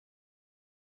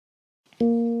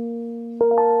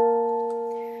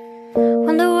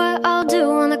Wonder what I'll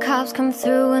do when the cops come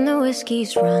through and the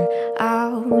whiskey's run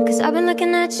out. Cause I've been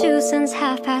looking at you since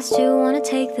 2:30. Wanna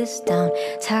take this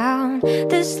downtown.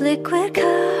 This liquid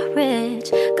courage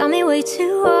got me way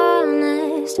too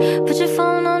honest. Put your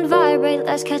phone on vibrate,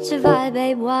 let's catch a vibe,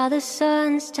 babe, while the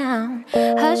sun's down.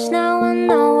 Hush now, I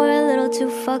know we're a little too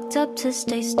fucked up to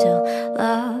stay still.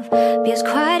 Love, be as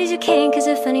quiet as you can, cause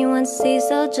if anyone sees,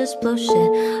 they'll just blow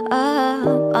shit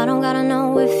up. I don't gotta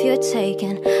know if you're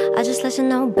taken, I just let you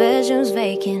know bedroom's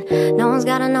vacant. No one's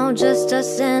gotta know, just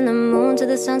us and the moon till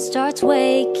the sun starts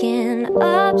waking.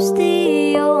 Up's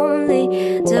the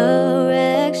only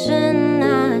direction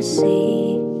I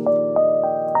see,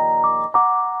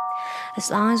 as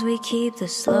long as we keep the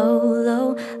slow,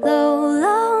 low, low,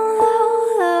 low, low,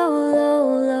 low, low,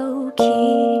 low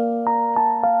key.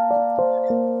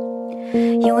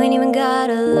 You ain't even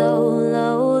gotta low,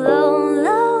 low, low,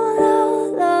 low, low,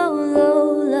 low, low,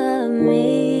 love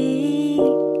me.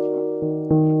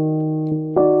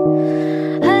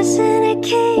 Us in a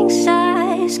king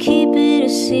size, keep it a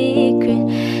secret.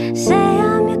 Say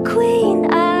I'm your queen,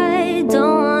 I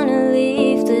don't wanna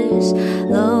leave this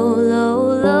low, low,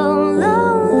 low,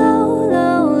 low, low,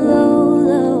 low, low,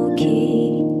 low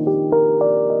key.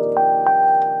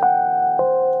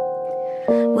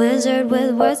 Wizard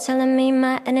with words telling me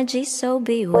my energy's so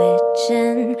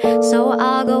bewitching. So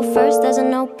I'll go first, there's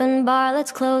an open bar,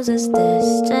 let's close this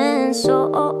distance.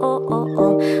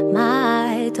 Oh,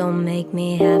 my, don't make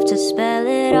me have to spell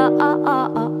it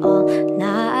all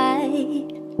night.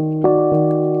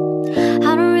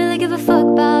 I don't really give a fuck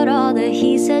about all the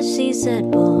he said, she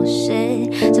said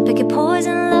bullshit. So pick your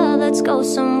poison, love, let's go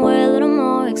somewhere a little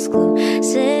more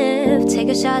exclusive. Take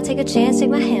a shot, take a chance, take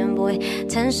my hand, boy.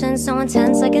 Tension so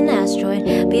intense like an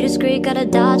asteroid. Be discreet, gotta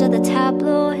dodge at the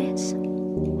tabloids.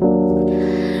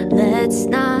 Let's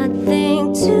not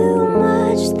think too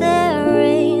much, there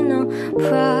ain't no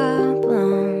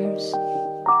problems,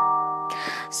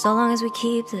 so long as we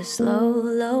keep this low,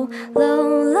 low,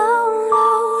 low, low,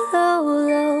 low, low,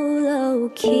 low, low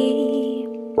key.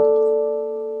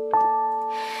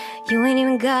 You ain't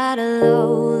even gotta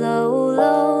low, low,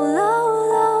 low, low,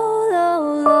 low, low,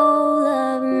 low,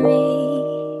 love me.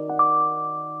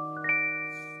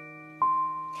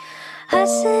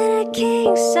 Us in a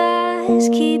king size,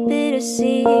 keep it a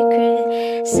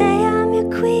secret. Say I'm your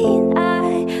queen,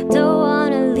 I don't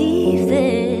wanna leave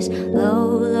this low,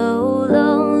 low,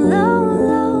 low, low,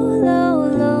 low, low,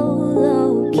 low,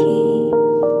 low key.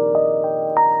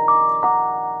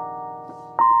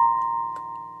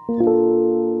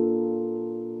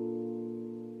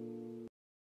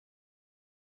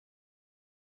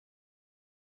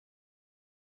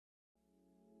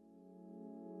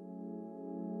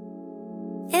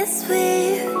 It's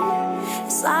weird,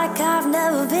 it's like I've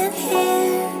never been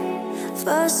here.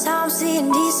 First time seeing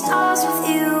these stars with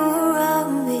you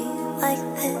around me like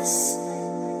this.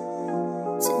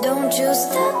 So don't you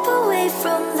step away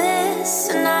from this.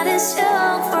 Tonight is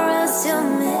young for us to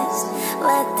miss.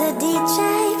 Let the DJ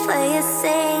play us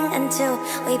sing until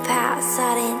we pass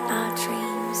out in our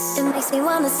dreams. It makes me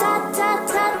wanna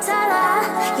sa-ta-ta-ta-ta.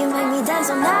 You make me dance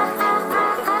all night.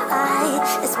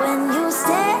 It's when you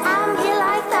stay, I'm here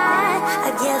like that. I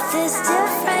get this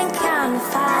different kind of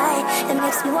vibe. It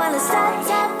makes me wanna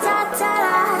sa-ta-ta-ta-ta.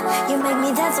 You make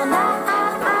me dance all night.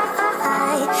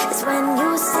 It's when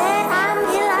you stay, I'm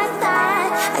here like that.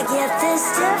 I get this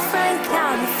different